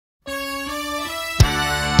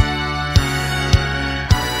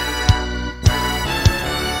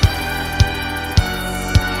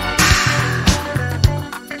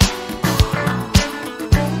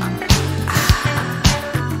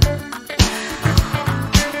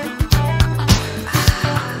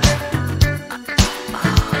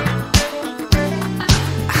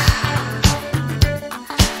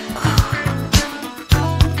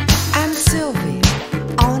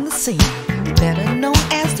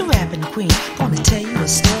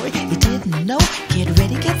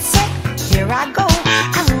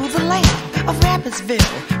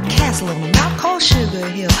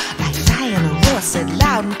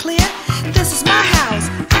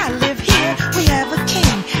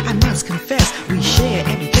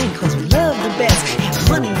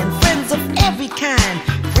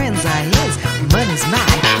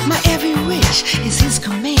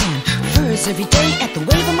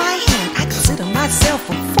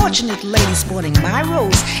fortunate lady sporting my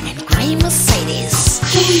rose and gray Mercedes.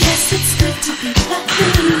 Oh yes, it's good to be the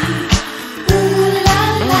queen. Ooh la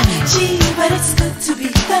la, gee, but it's good to be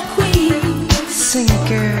the queen. Sing it,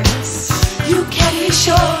 girls. You can be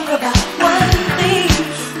sure about one thing.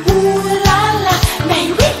 Ooh la la,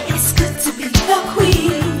 maybe it's good to be the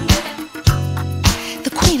queen. The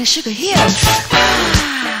queen of Sugar Hill.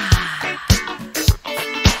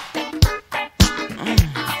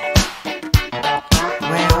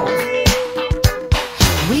 Well,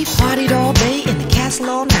 we partied all day in the castle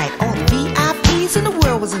all night. All the VIPs in the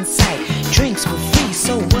world was in sight. Drinks were free,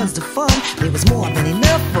 so was the fun. There was more than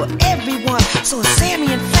enough for everyone. So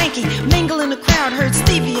Sammy and Frankie mingle in the crowd. Heard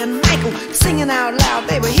Stevie and Michael singing out loud.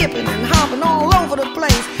 They were hipping and hopping all over the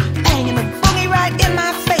place, banging the boogie right in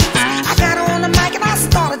my face. I got on the mic and I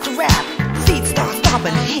started to rap. Feet started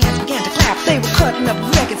stomping, hands began to clap. They were cutting up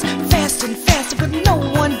records faster and faster, but no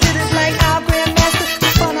one did it like our grandmaster. The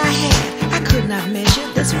fun I had, I could not measure.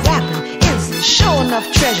 This rapping is sure enough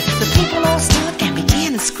treasure. The people all stood and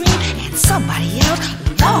began to scream, and somebody else,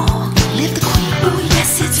 long live the queen. Oh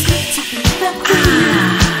yes, it's good to be the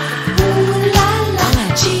queen. Ooh la la,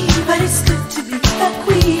 gee, but it's good to be the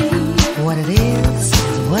queen. What it is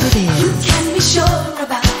what it is. You can be sure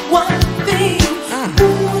about one thing.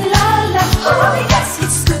 Ooh la la, oh yes,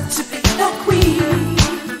 it's good to be the queen.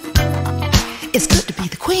 It's good to be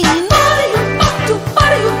the queen.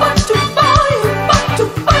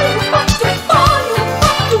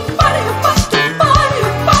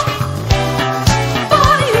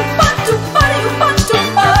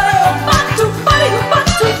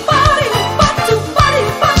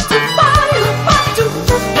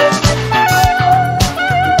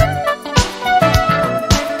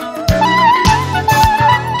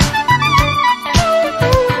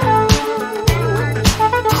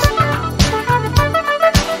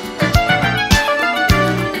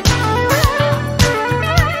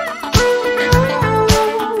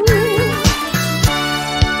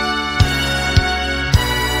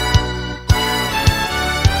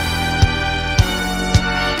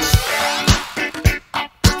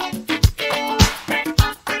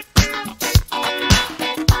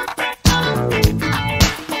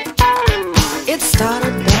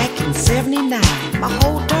 Started back in '79. My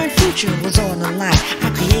whole darn future was on the line.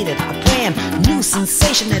 I created a brand new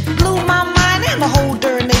sensation that blew my mind and the whole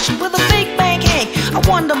darn nation with a big bang hang. I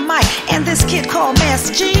won the mic and this kid called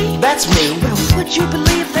Master G. That's me. Well, would you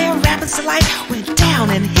believe their rappers alike went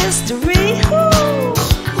down in history? Ooh.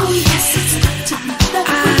 Oh yes, it's good to be the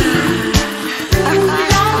queen. Ooh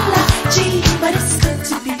la la, gee, but it's good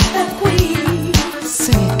to be the queen.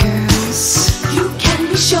 Sing it, girls. You can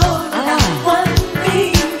be sure about one.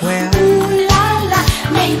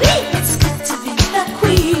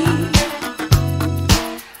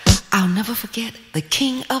 I'll never forget the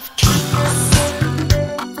King of Kings.